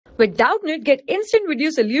With Doubtnut, get instant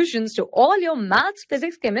video solutions to all your maths,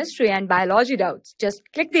 physics, chemistry, and biology doubts. Just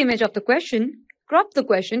click the image of the question, crop the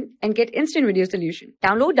question, and get instant video solution.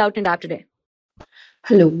 Download Doubtnut app today.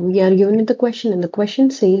 Hello, we are given the question, and the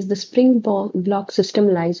question says the spring block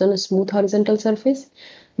system lies on a smooth horizontal surface.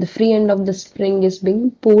 The free end of the spring is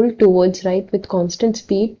being pulled towards right with constant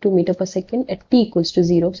speed 2 meter per second at t equals to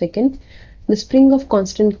 0 second. The spring of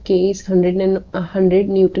constant k is 100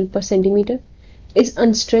 Newton per centimeter, is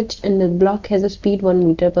unstretched, and the block has a speed 1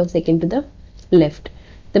 meter per second to the left.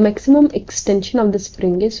 The maximum extension of the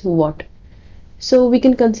spring is what? So we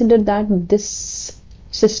can consider that this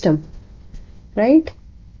system, right,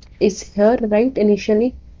 is here right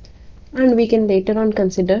initially, and we can later on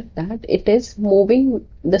consider that it is moving.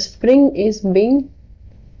 The spring is being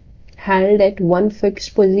held at one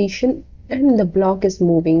fixed position and the block is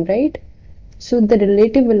moving, right? So the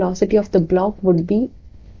relative velocity of the block would be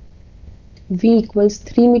v equals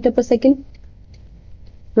 3 meter per second,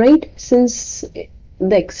 right? Since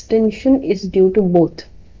the extension is due to both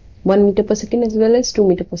 1 meter per second as well as 2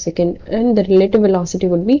 meter per second, and the relative velocity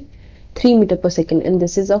would be 3 meter per second, and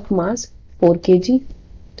this is of mass 4 kg,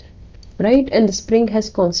 right? And the spring has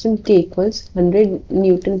constant k equals 100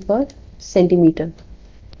 Newton per centimeter,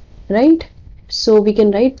 right? So we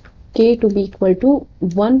can write k to be equal to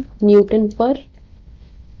 1 Newton per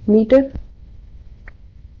meter.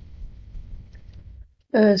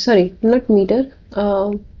 Sorry, not meter,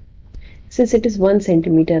 since it is 1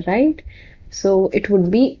 centimeter, right? So it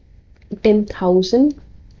would be 10,000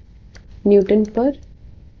 Newton per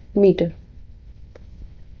meter,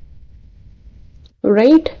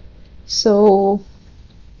 right? So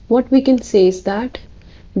what we can say is that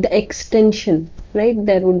the extension, right,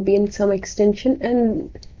 there would be some extension,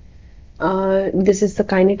 and this is the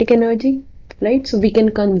kinetic energy, right? So we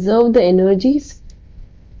can conserve the energies.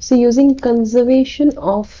 So using conservation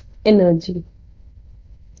of energy,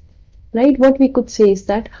 right, what we could say is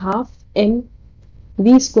that half m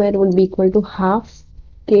v square would be equal to half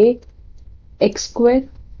k x square,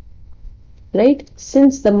 right?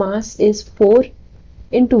 Since the mass is 4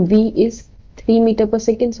 into v is 3 meter per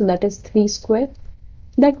second, so that is 3 square.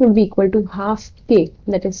 That would be equal to half k,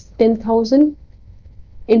 that is 10,000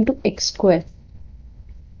 into x square,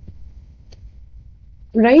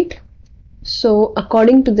 right? So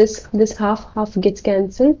according to this half gets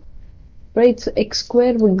cancelled, right? So x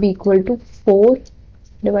square would be equal to 4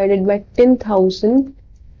 divided by 10,000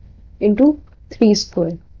 into 3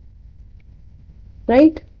 square,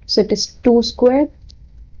 right? So it is 2 square.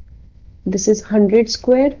 This is 100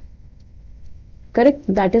 square, correct?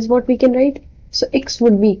 That is what we can write. So x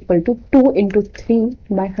would be equal to 2 into 3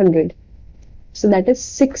 by 100. So that is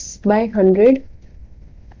 6 by 100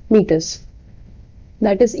 meters.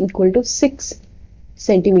 That is equal to 6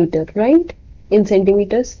 centimeter, right? In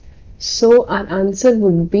centimeters. So our answer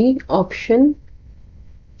would be option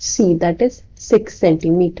C, that is 6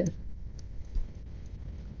 centimeter.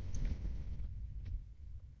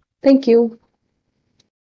 Thank you.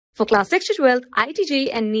 For class 6 to 12, IIT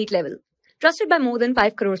JEE and NEET level. Trusted by more than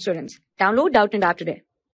 5 crore students. Download Doubtnut app today.